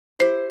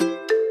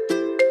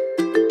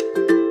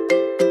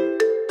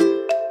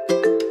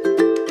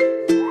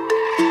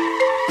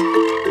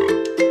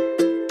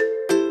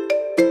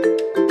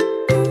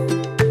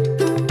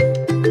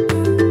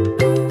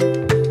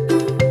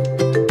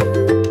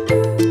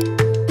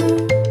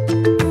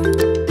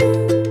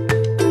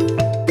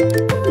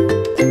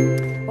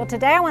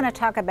today I want to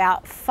talk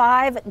about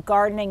 5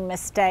 gardening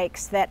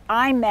mistakes that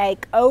I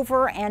make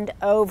over and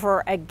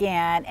over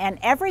again. And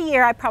every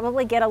year I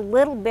probably get a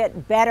little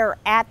bit better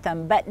at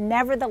them, but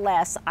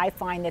nevertheless I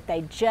find that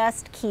they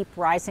just keep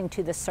rising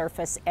to the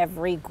surface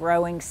every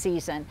growing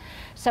season.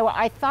 So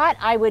I thought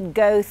I would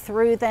go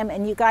through them,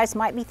 and you guys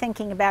might be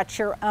thinking about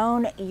your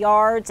own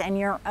yards and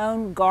your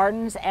own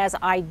gardens as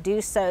I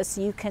do so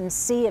you can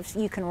see if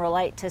you can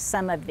relate to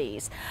some of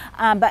these.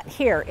 But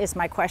here is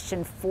my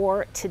question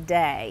for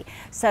today.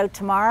 So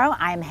tomorrow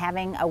I'm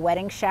having a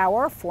wedding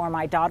shower for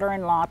my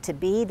daughter-in-law to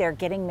be. They're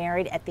getting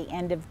married at the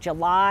end of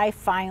July.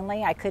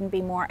 Finally, I couldn't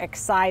be more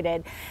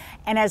excited.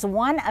 And as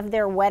one of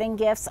their wedding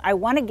gifts, I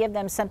want to give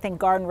them something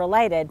garden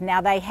related.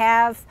 Now they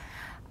have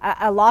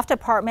a loft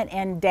apartment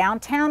in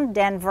downtown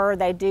Denver.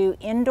 They do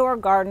indoor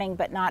gardening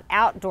but not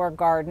outdoor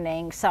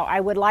gardening. So I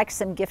would like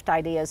some gift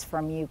ideas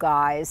from you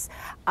guys.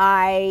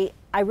 I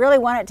really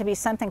want it to be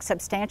something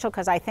substantial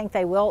because I think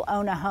they will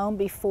own a home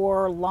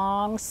before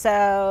long.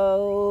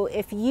 So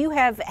if you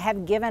have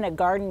given a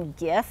garden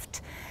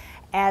gift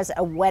as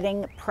a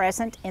wedding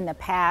present in the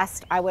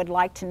past, I would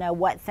like to know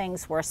what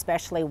things were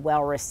especially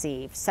well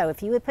received. So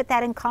if you would put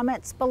that in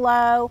comments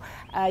below,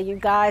 you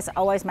guys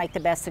always make the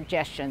best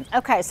suggestions.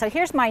 Okay, so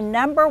here's my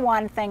number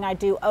one thing I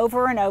do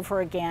over and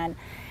over again.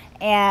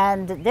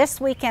 And this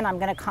weekend I'm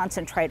going to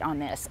concentrate on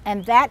this,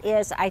 and that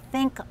is I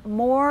think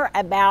more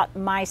about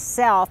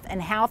myself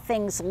and how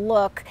things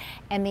look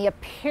and the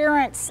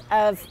appearance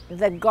of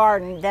the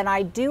garden than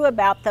I do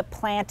about the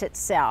plant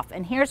itself.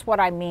 And here's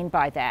what I mean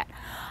by that.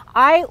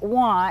 I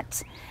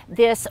want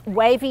this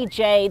wavy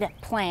jade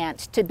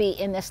plant to be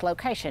in this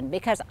location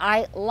because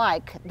I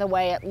like the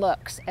way it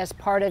looks as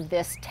part of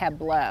this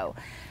tableau.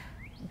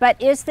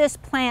 But is this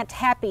plant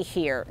happy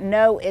here?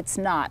 No, it's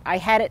not. I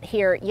had it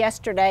here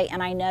yesterday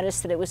and I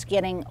noticed that it was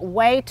getting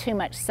way too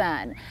much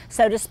sun.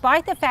 So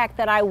despite the fact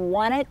that I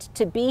want it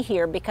to be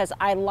here because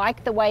I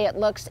like the way it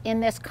looks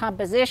in this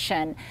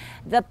composition,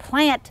 the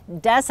plant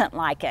doesn't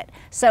like it.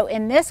 So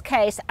in this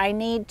case, I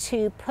need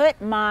to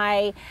put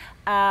my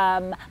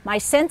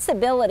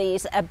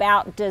sensibilities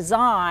about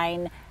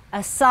design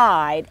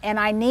aside, and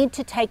I need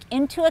to take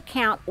into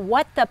account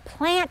what the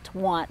plant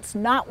wants,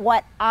 not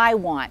what I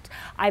want.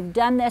 I've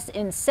done this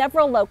in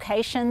several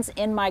locations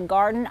in my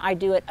garden. I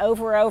do it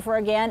over and over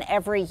again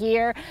every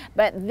year,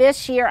 but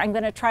this year I'm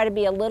going to try to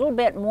be a little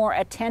bit more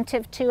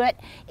attentive to it.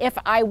 If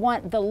I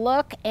want the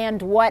look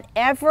and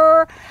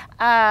whatever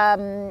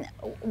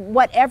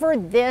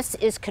this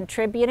is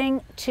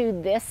contributing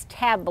to this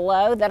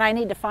tableau, then I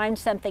need to find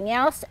something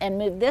else and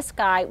move this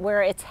guy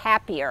where it's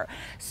happier.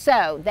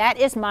 So that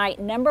is my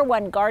number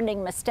one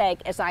gardening mistake,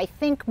 is I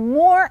think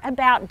more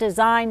about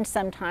design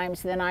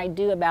sometimes than I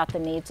do about the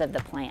needs of the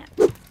plant.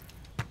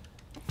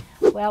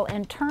 Well,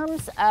 in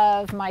terms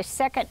of my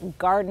second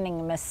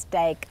gardening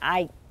mistake,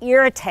 I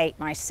irritate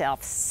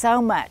myself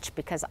so much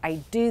because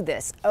I do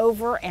this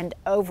over and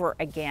over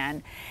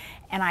again.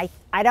 And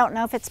I don't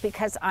know if it's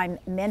because I'm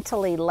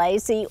mentally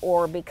lazy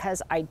or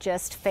because I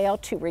just fail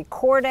to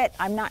record it.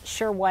 I'm not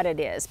sure what it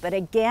is. But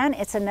again,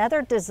 it's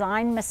another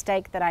design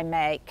mistake that I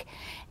make.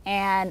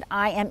 And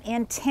I am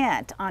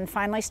intent on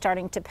finally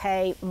starting to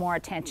pay more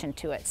attention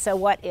to it. So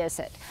what is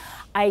it?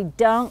 I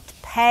don't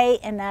pay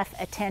enough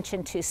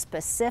attention to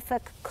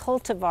specific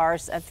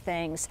cultivars of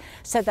things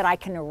so that I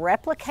can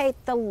replicate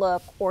the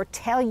look or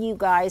tell you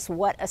guys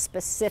what a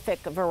specific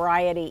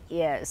variety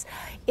is.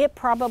 It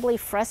probably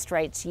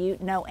frustrates you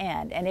no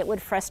end, and it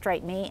would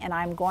frustrate me, and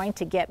I'm going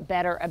to get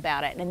better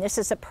about it. And this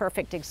is a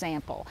perfect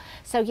example.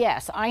 So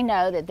yes, I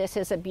know that this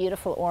is a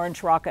beautiful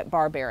orange rocket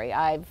barberry.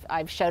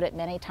 I've showed it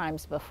many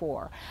times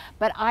before,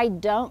 but I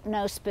don't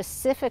know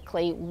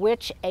specifically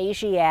which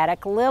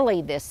Asiatic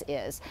lily this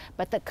is.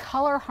 But the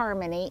color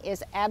harmony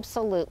is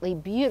absolutely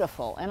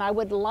beautiful, and I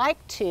would like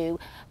to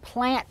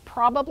plant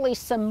probably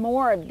some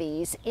more of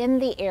these in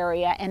the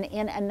area and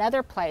in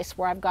another place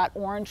where I've got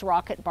orange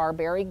rocket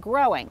barberry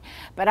growing.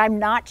 But I'm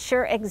not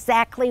sure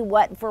exactly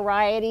what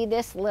variety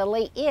this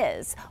lily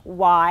is.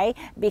 Why?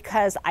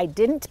 Because I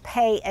didn't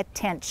pay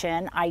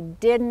attention. I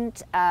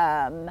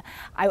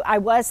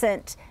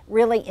wasn't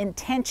really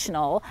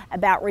intentional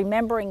about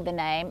remembering the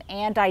name,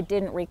 and I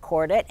didn't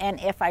record it,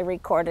 and if I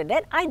recorded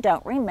it, I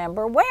don't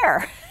remember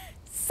where.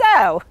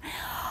 So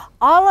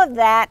all of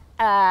that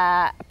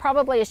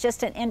probably is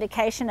just an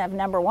indication of,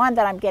 number one,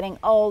 that I'm getting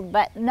old,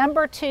 but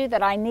number two,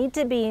 that I need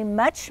to be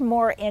much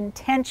more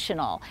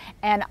intentional.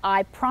 And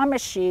I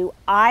promise you,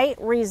 I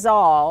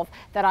resolve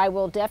that I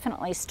will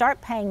definitely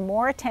start paying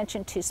more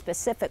attention to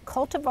specific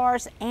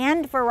cultivars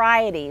and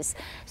varieties.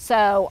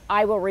 So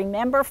I will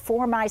remember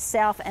for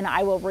myself, and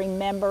I will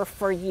remember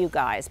for you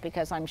guys,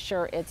 because I'm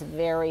sure it's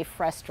very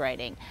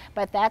frustrating.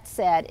 But that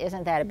said,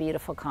 isn't that a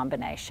beautiful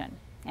combination?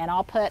 And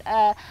I'll put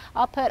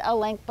a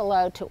link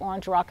below to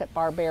orange rocket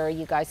barberry.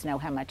 You guys know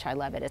how much I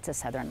love it. It's a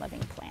southern living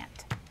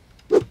plant.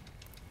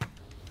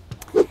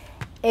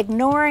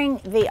 Ignoring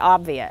the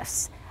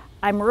obvious.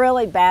 I'm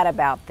really bad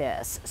about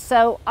this.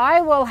 So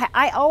I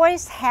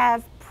always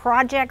have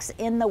projects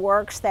in the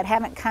works that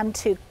haven't come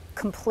to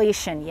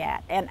completion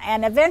yet.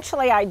 And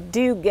eventually I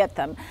do get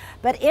them.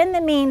 But in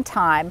the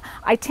meantime,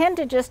 I tend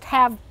to just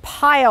have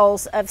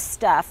piles of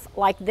stuff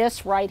like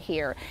this right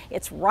here.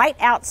 It's right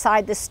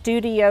outside the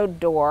studio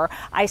door.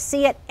 I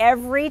see it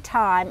every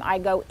time I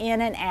go in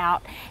and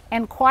out.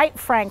 And quite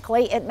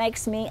frankly, it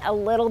makes me a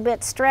little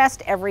bit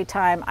stressed every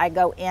time I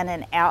go in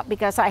and out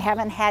because I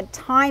haven't had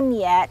time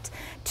yet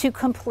to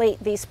complete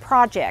these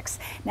projects.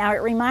 Now,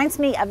 it reminds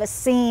me of a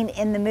scene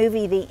in the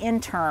movie The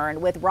Intern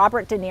with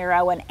Robert De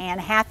Niro and Anne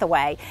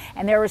Hathaway.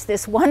 And there was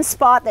this one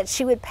spot that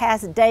she would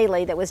pass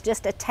daily that was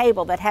just a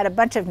table that had a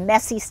bunch of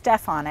messy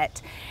stuff on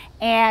it.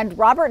 And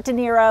Robert De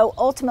Niro,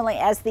 ultimately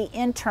as the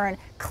intern,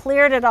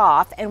 cleared it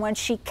off. And when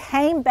she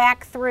came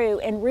back through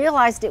and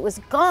realized it was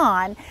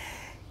gone,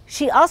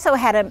 she also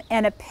had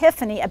an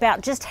epiphany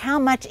about just how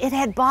much it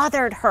had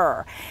bothered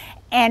her.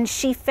 And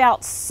she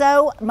felt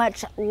so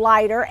much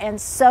lighter and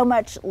so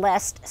much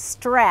less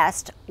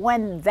stressed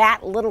when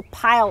that little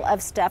pile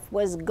of stuff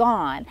was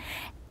gone.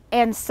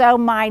 And so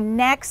my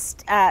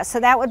next, so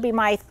that would be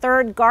my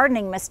third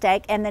gardening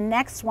mistake. And the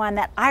next one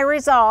that I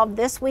resolved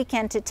this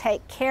weekend to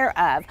take care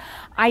of,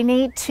 I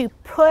need to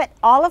put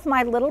all of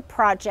my little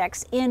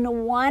projects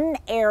in one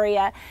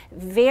area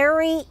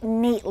very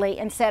neatly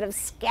instead of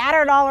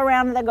scattered all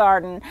around the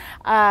garden,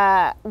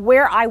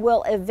 where I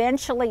will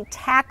eventually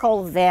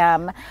tackle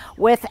them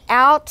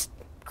without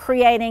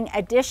creating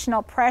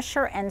additional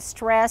pressure and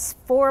stress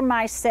for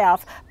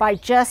myself by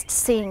just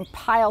seeing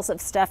piles of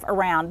stuff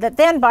around that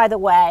then, by the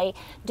way,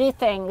 do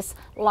things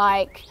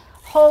like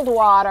hold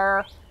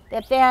water,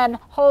 that then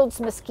holds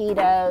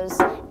mosquitoes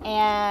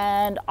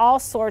and all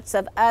sorts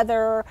of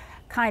other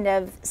kind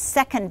of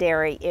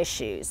secondary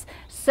issues.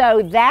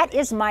 So that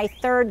is my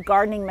third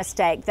gardening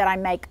mistake that I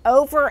make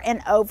over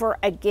and over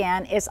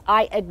again, is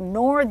I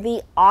ignore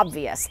the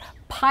obvious.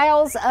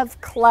 Piles of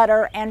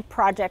clutter and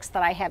projects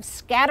that I have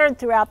scattered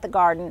throughout the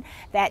garden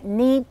that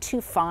need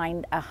to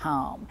find a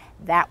home.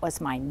 That was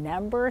my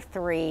number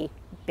 3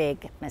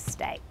 big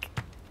mistake.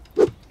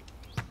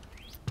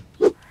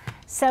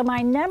 So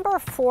my number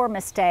 4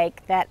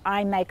 mistake that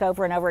I make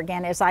over and over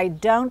again is I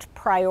don't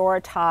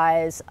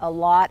prioritize a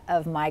lot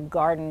of my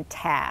garden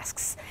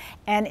tasks.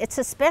 And it's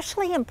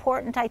especially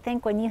important, I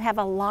think, when you have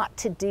a lot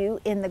to do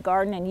in the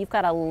garden and you've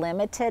got a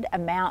limited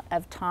amount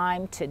of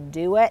time to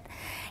do it.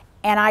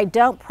 And I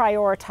don't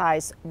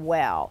prioritize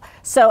well.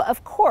 So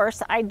of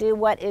course I do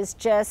what is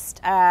just,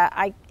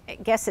 I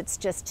guess it's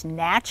just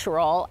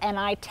natural, and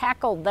I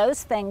tackle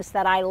those things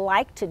that I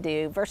like to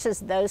do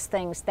versus those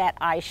things that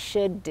I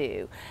should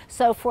do.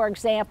 So for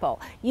example,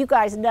 you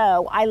guys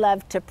know I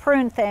love to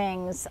prune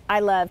things,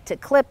 I love to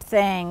clip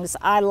things,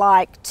 I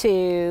like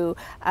to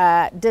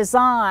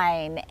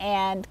design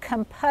and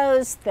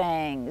compose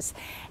things.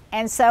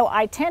 And so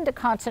I tend to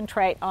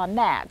concentrate on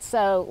that.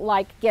 So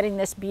like getting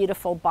this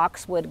beautiful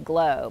boxwood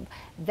globe,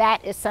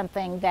 that is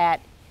something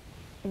that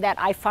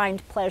I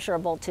find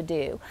pleasurable to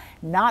do.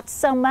 Not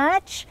so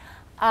much,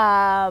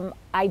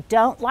 I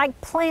don't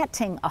like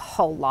planting a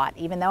whole lot,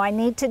 even though I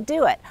need to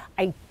do it.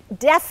 I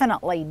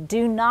definitely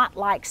do not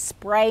like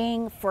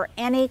spraying for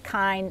any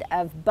kind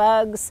of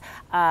bugs,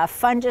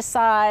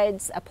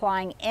 fungicides,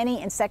 applying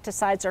any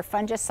insecticides or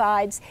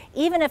fungicides,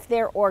 even if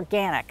they're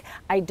organic.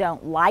 I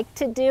don't like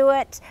to do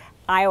it.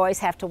 I always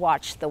have to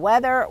watch the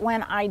weather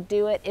when I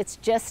do it. It's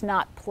just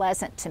not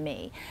pleasant to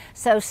me.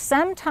 So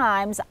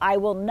sometimes I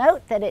will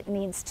note that it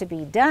needs to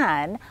be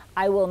done.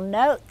 I will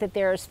note that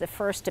there's the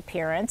first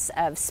appearance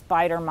of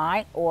spider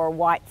mite or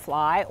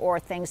whitefly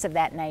or things of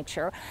that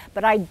nature,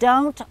 but I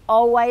don't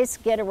always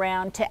get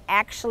around to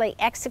actually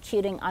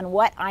executing on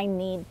what I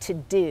need to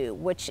do,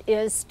 which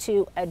is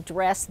to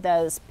address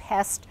those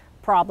pest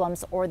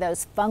problems or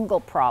those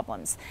fungal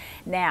problems.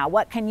 Now,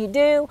 what can you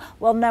do?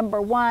 Well, number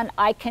 1,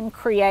 I can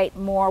create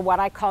more what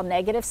I call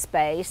negative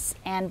space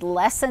and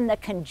lessen the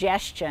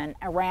congestion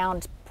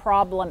around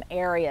problem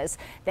areas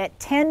that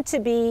tend to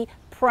be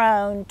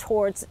prone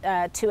towards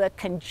to a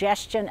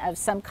congestion of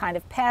some kind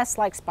of pest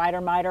like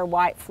spider mite or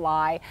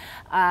whitefly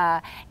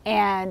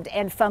and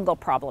fungal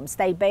problems.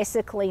 They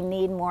basically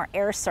need more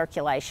air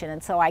circulation,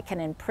 and so I can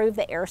improve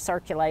the air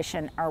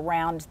circulation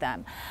around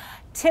them.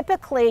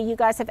 Typically, you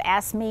guys have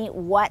asked me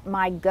what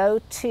my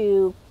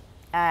go-to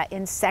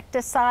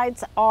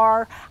insecticides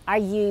are. I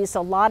use a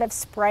lot of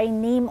spray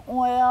neem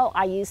oil.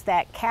 I use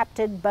that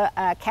Captain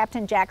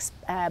Jack's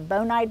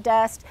Bonide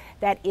dust.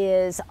 That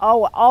is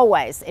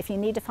always, if you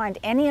need to find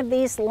any of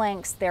these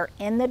links, they're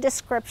in the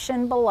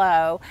description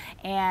below,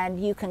 and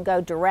you can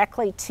go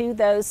directly to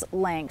those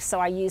links.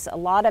 So I use a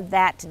lot of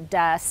that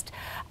dust.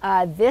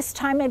 This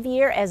time of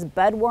year, as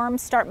budworms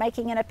start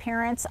making an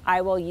appearance,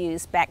 I will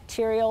use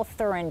bacterial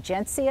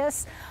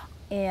thuringiensis.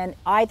 in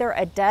either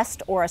a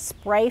dust or a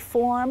spray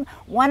form.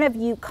 One of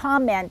you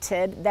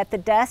commented that the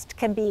dust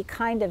can be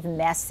kind of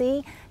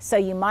messy, so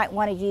you might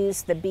want to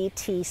use the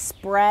BT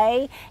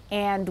spray,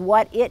 and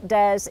what it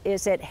does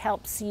is it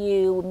helps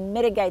you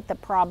mitigate the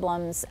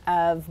problems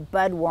of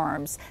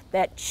budworms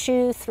that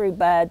chew through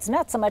buds,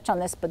 not so much on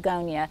this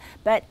begonia,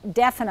 but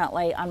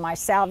definitely on my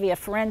salvia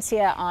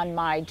forensia, on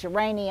my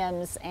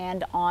geraniums,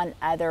 and on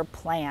other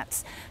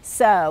plants.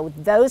 So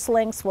those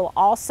links will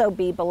also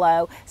be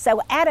below.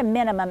 So at a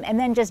minimum, and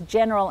then just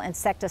general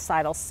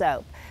insecticidal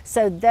soap.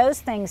 So those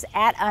things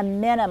at a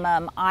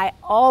minimum I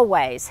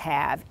always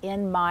have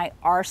in my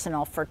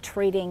arsenal for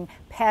treating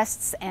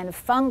pests and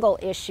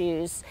fungal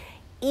issues,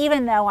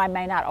 even though I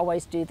may not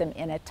always do them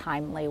in a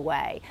timely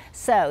way.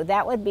 So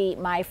that would be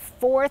my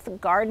fourth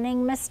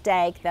gardening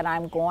mistake that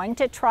I'm going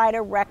to try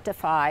to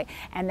rectify,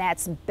 and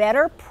that's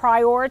better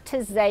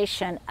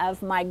prioritization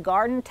of my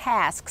garden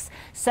tasks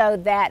so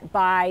that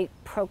by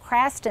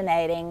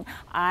procrastinating,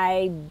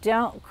 I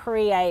don't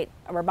create,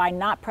 or by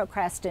not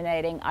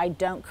procrastinating, I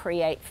don't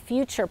create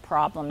future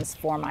problems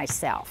for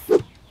myself.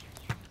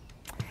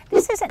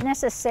 This isn't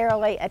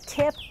necessarily a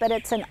tip, but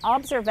it's an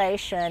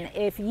observation.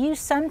 If you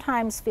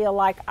sometimes feel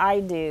like I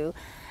do,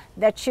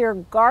 that your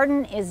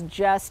garden is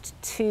just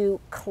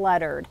too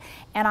cluttered.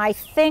 And I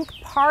think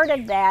part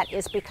of that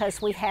is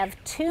because we have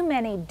too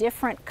many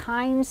different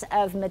kinds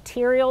of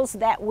materials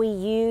that we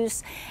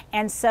use,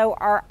 and so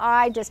our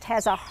eye just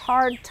has a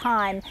hard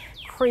time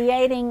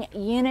creating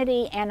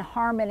unity and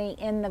harmony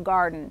in the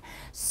garden.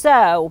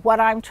 So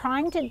what I'm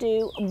trying to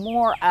do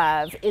more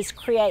of is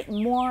create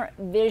more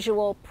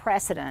visual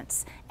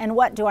precedence. And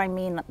what do I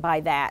mean by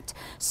that?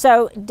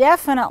 So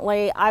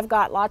definitely I've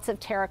got lots of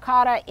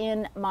terracotta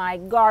in my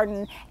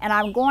garden, and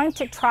I'm going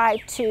to try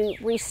to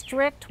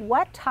restrict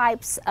what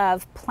types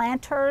of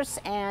planters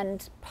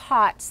and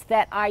pots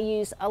that I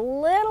use a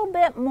little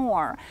bit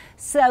more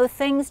so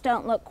things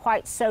don't look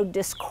quite so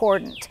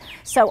discordant.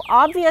 So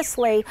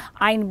obviously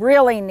I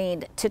really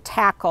need to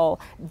tackle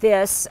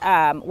this,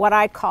 what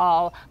I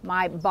call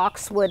my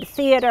boxwood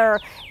theater.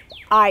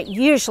 I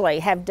usually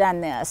have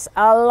done this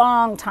a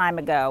long time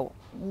ago,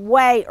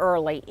 way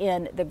early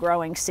in the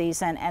growing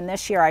season, and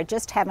this year I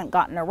just haven't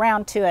gotten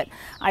around to it.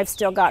 I've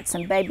still got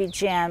some baby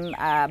gem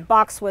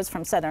boxwoods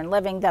from Southern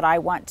Living that I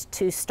want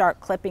to start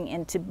clipping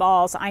into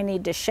balls. I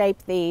need to shape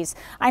these,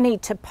 I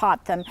need to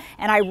pot them,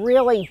 and I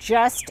really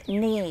just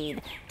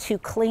need to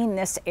clean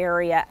this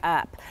area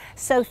up.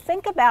 So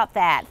think about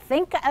that.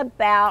 Think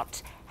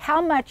about how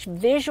much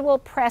visual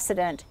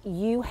precedent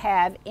you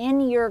have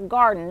in your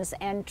gardens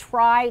and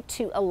try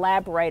to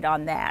elaborate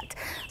on that.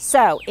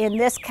 So in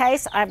this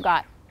case, I've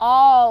got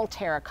all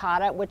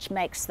terracotta, which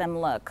makes them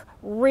look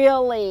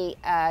really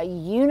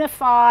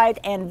unified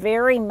and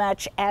very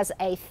much as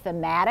a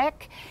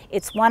thematic.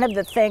 It's one of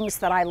the things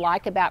that I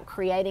like about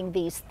creating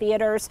these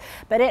theaters,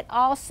 but it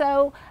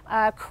also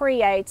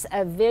creates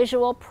a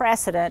visual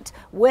precedent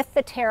with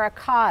the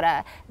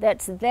terracotta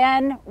that's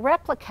then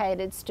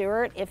replicated,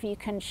 Stuart, if you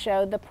can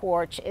show the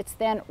porch, it's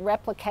then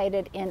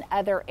replicated in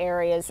other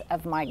areas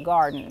of my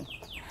garden.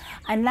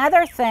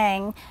 Another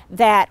thing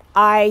that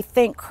I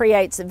think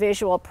creates a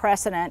visual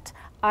precedent,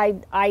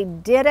 I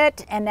did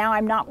it and now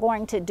I'm not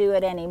going to do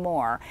it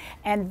anymore,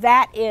 and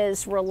that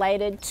is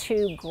related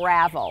to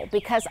gravel,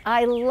 because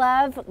I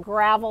love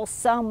gravel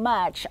so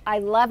much. I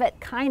love it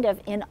kind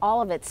of in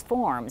all of its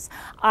forms.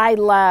 I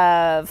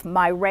love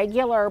my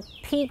regular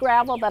pea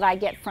gravel that I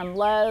get from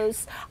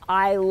Lowe's.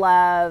 I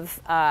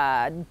love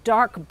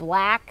dark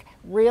black,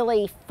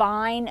 really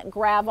fine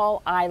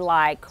gravel. I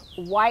like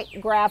white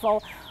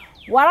gravel.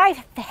 What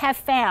I have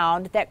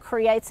found that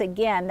creates,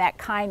 again, that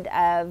kind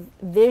of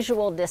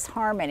visual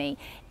disharmony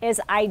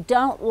is I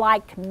don't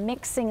like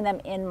mixing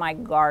them in my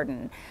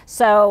garden.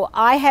 So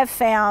I have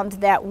found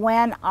that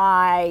when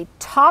I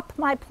top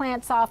my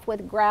plants off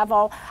with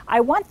gravel,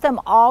 I want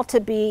them all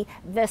to be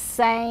the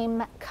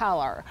same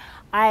color.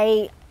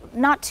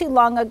 Not too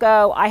long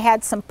ago, I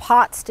had some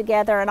pots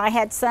together, and I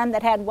had some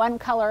that had one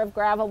color of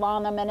gravel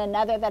on them and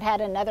another that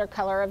had another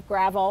color of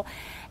gravel.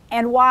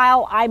 And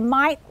while I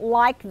might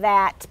like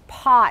that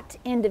pot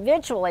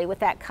individually with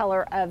that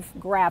color of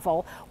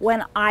gravel,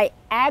 when I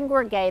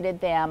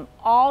aggregated them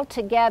all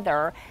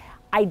together,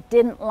 I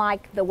didn't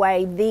like the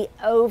way the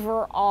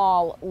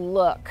overall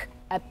look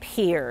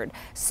appeared.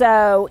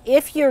 So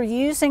if you're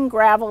using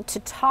gravel to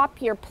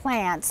top your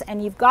plants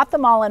and you've got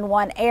them all in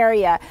one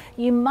area,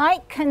 you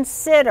might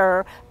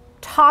consider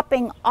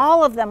topping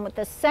all of them with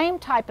the same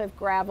type of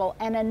gravel,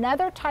 and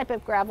another type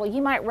of gravel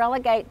you might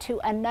relegate to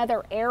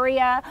another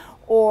area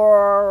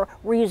or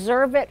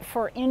reserve it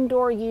for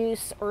indoor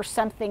use or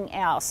something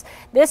else.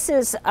 This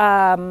is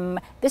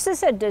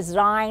a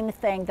design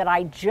thing that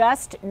I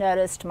just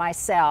noticed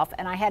myself,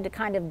 and I had to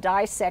kind of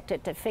dissect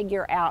it to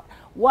figure out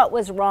what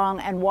was wrong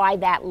and why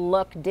that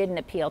look didn't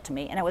appeal to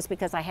me. And it was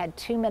because I had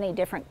too many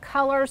different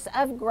colors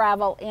of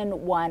gravel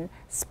in one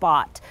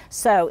spot.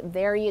 So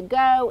there you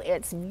go.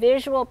 It's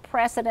visual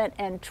precedent,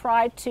 and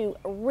try to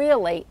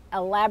really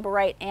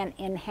elaborate and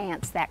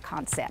enhance that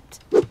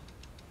concept.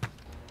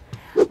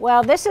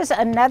 Well, this is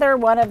another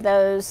one of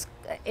those.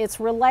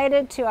 It's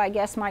related to, I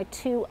guess, my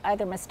two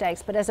other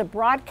mistakes, but as a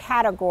broad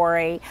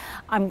category,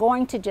 I'm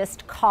going to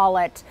just call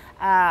it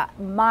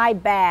my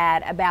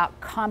bad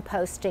about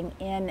composting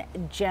in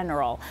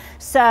general.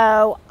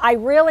 So I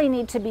really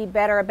need to be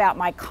better about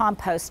my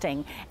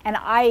composting, and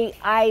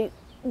I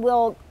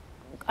will,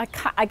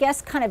 I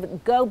guess, kind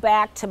of go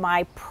back to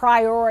my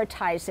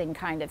prioritizing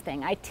kind of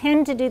thing. I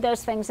tend to do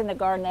those things in the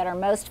garden that are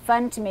most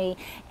fun to me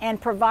and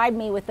provide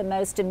me with the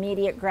most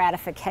immediate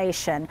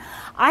gratification.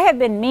 I have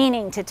been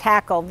meaning to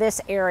tackle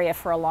this area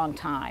for a long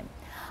time.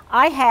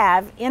 I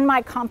have in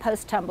my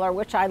compost tumbler,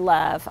 which I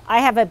love, I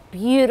have a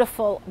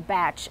beautiful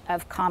batch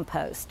of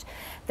compost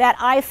that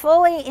I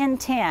fully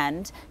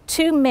intend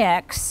to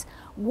mix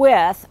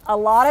with a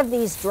lot of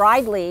these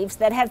dried leaves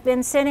that have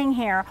been sitting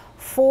here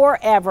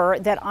forever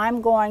that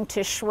I'm going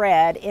to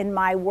shred in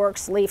my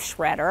Works leaf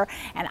shredder,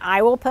 and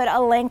I will put a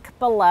link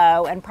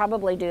below and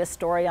probably do a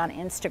story on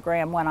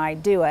Instagram when I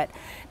do it,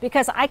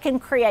 because I can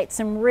create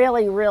some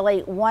really,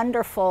 really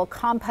wonderful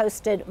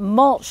composted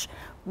mulch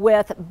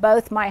with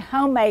both my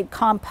homemade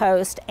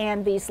compost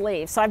and these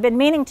leaves. So I've been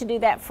meaning to do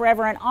that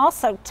forever, and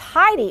also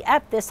tidy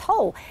up this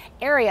whole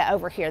area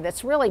over here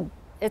that's really,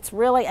 it's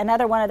really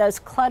another one of those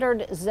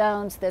cluttered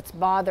zones that's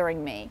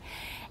bothering me.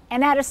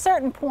 And at a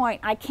certain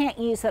point, I can't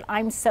use that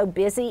I'm so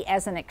busy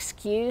as an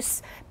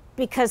excuse,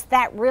 because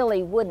that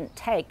really wouldn't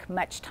take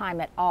much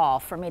time at all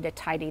for me to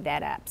tidy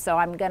that up. So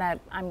I'm gonna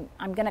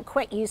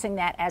quit using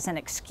that as an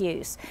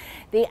excuse.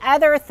 The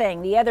other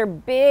thing, the other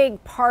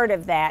big part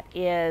of that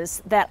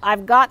is that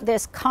I've got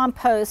this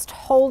compost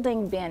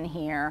holding bin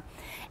here,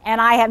 and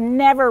I have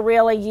never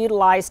really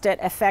utilized it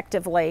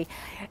effectively.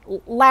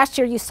 Last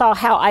year you saw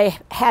how I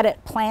had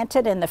it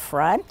planted in the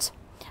front.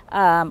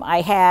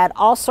 I had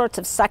all sorts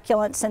of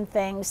succulents and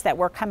things that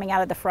were coming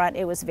out of the front.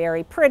 It was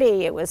very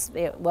pretty. It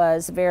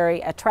was very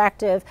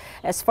attractive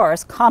as far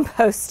as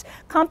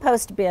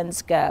compost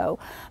bins go.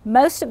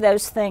 Most of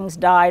those things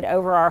died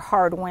over our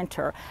hard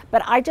winter,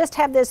 but I just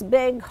have this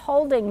big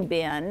holding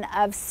bin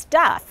of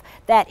stuff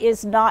that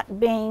is not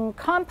being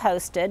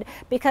composted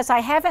because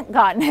I haven't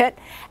gotten it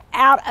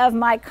out of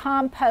my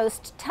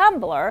compost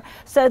tumbler,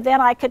 so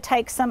then I could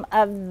take some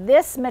of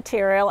this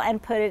material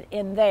and put it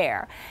in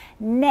there.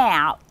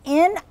 Now,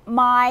 in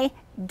my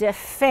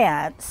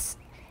defense,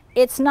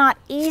 it's not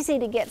easy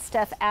to get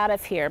stuff out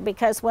of here,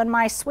 because when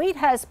my sweet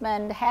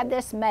husband had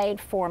this made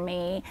for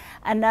me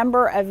a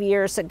number of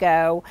years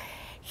ago,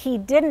 he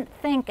didn't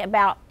think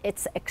about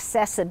its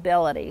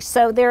accessibility.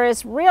 So there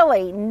is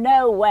really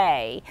no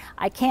way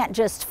I can't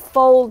just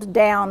fold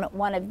down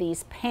one of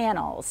these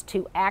panels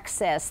to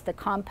access the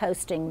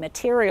composting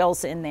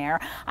materials in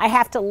there. I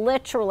have to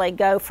literally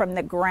go from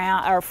the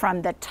ground, or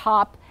from the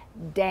top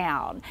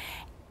down.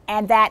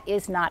 And that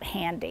is not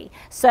handy.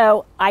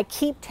 So I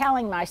keep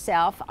telling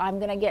myself I'm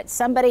going to get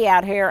somebody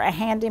out here, a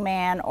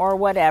handyman or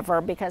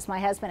whatever, because my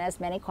husband has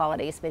many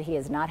qualities, but he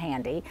is not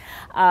handy,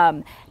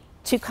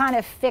 to kind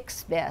of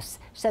fix this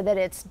so that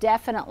it's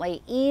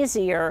definitely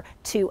easier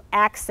to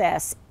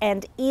access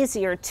and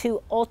easier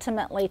to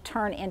ultimately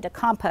turn into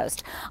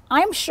compost.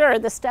 I'm sure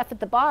the stuff at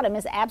the bottom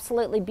is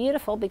absolutely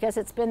beautiful because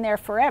it's been there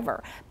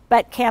forever,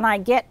 but can I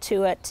get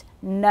to it?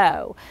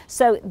 No.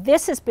 So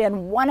this has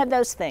been one of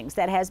those things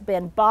that has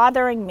been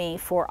bothering me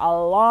for a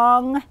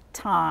long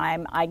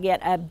time. I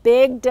get a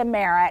big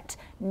demerit,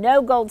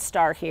 no gold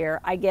star here.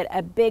 I get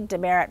a big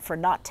demerit for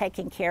not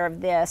taking care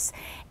of this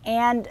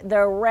and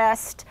the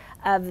rest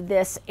of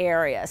this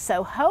area.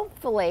 So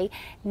hopefully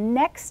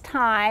next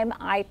time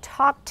I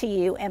talk to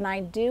you and I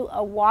do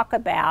a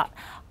walkabout,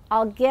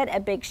 I'll get a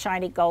big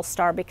shiny gold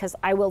star, because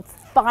I will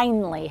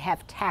finally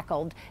have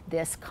tackled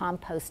this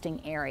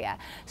composting area.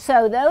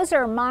 So those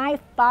are my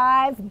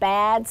 5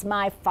 bads,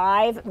 my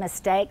 5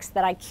 mistakes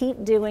that I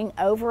keep doing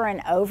over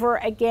and over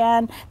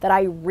again, that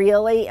I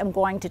really am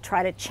going to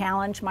try to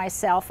challenge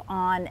myself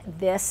on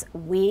this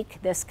week,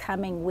 this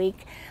coming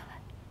week.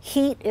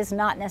 Heat is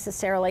not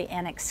necessarily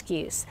an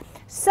excuse.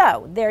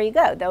 So there you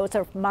go. Those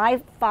are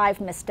my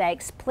 5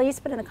 mistakes. Please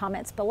put in the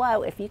comments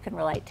below if you can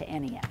relate to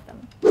any of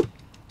them.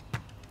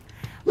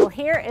 Well,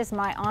 here is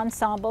my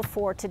ensemble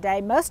for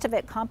today. Most of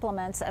it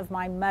compliments of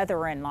my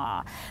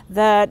mother-in-law.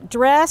 The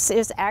dress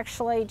is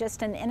actually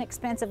just an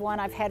inexpensive one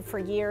I've had for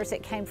years.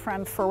 It came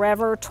from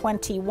Forever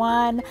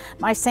 21.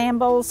 My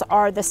sandals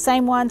are the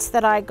same ones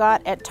that I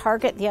got at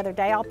Target the other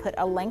day. I'll put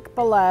a link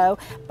below.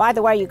 By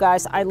the way, you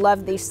guys, I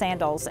love these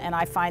sandals, and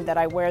I find that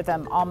I wear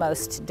them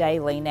almost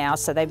daily now,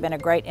 so they've been a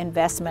great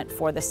investment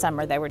for the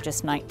summer. They were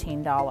just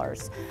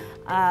 $19.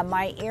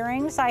 My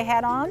earrings I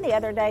had on the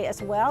other day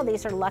as well.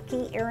 These are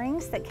lucky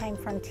earrings that came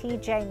from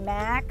TJ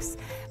Maxx.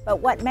 But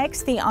what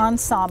makes the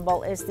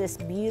ensemble is this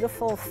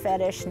beautiful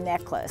fetish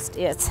necklace.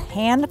 It's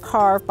hand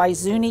carved by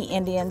Zuni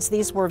Indians.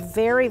 These were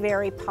very,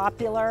 very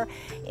popular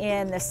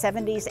in the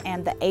 70s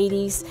and the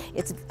 80s.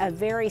 It's a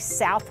very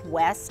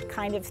Southwest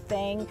kind of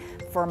thing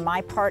for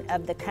my part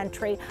of the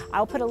country.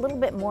 I'll put a little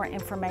bit more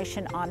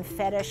information on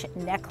fetish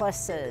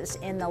necklaces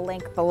in the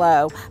link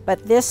below,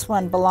 but this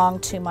one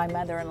belonged to my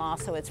mother-in-law,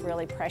 so it's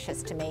really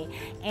precious to me.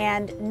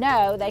 And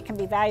no, they can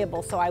be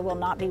valuable, so I will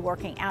not be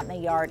working out in the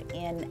yard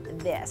in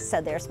this.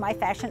 So there's my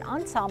fashion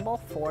ensemble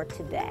for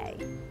today.